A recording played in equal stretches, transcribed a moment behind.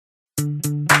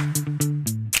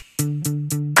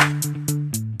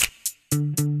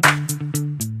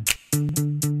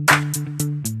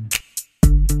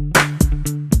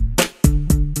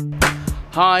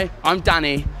Hi, I'm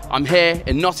Danny. I'm here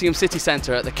in Nottingham City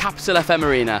Centre at the Capital FM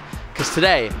Arena because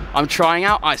today I'm trying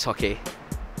out ice hockey.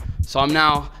 So I'm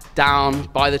now down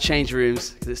by the change rooms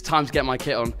because it's time to get my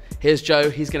kit on. Here's Joe,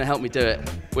 he's going to help me do it.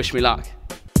 Wish me luck.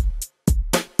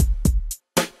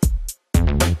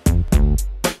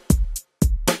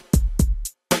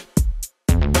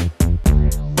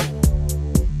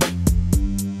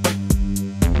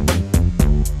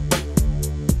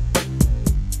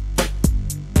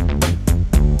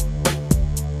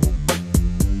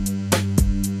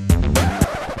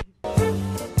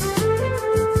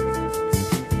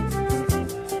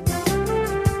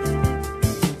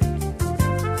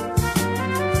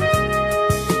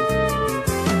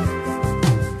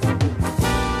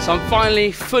 So I'm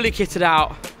finally fully kitted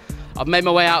out. I've made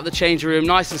my way out of the change room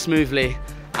nice and smoothly,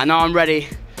 and now I'm ready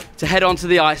to head onto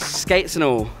the ice, skates and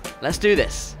all. Let's do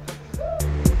this.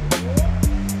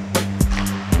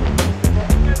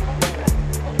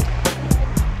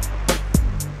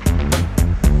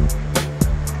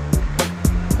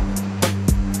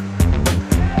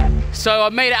 So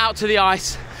I've made it out to the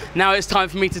ice. Now it's time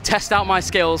for me to test out my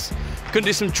skills. Gonna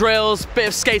do some drills, bit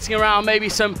of skating around, maybe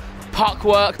some puck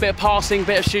work, bit of passing,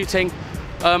 bit of shooting.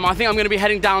 I think I'm going to be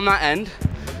heading down that end.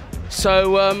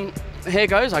 So here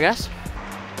goes, I guess.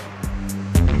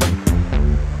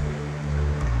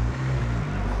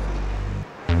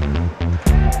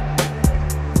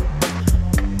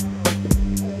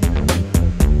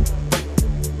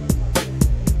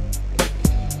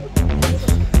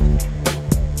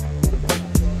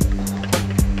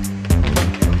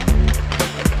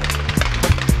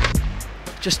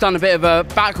 Just done a bit of a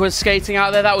backwards skating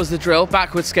out there. That was the drill,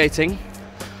 backwards skating.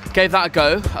 Gave that a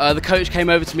go. The coach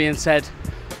came over to me and said,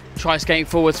 try skating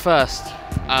forwards first.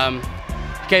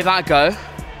 Gave that a go.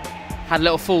 Had a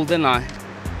little fall, didn't I?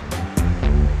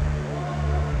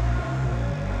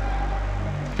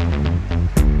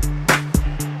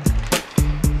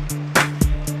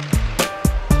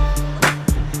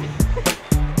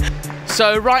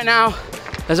 So right now,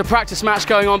 there's a practice match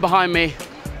going on behind me.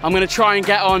 I'm gonna try and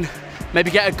get on, maybe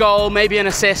get a goal, maybe an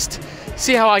assist,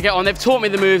 see how I get on. They've taught me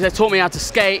the moves, they've taught me how to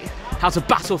skate, how to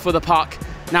battle for the puck.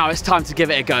 Now it's time to give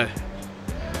it a go.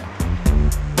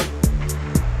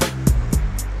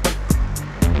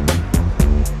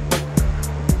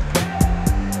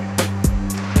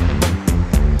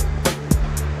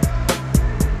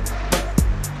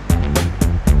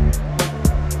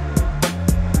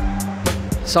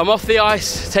 So I'm off the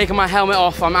ice, taking my helmet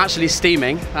off. I'm actually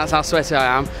steaming, that's how sweaty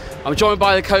I am. I'm joined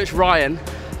by the coach, Ryan.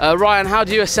 Ryan, how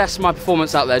do you assess my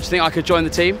performance out there? Do you think I could join the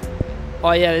team?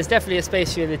 Oh yeah, there's definitely a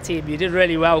space for you in the team. You did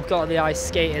really well, got on the ice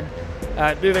skating,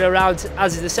 moving around.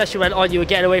 As the session went on, you were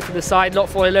getting away from the side, not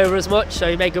falling over as much, so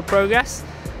you made good progress.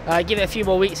 Give it a few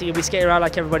more weeks and you'll be skating around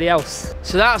like everybody else.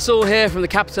 So that's all here from the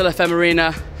Capital FM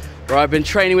Arena, where I've been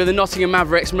training with the Nottingham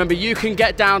Mavericks. Remember, you can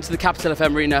get down to the Capital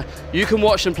FM Arena, you can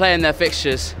watch them play in their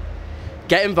fixtures.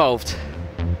 Get involved.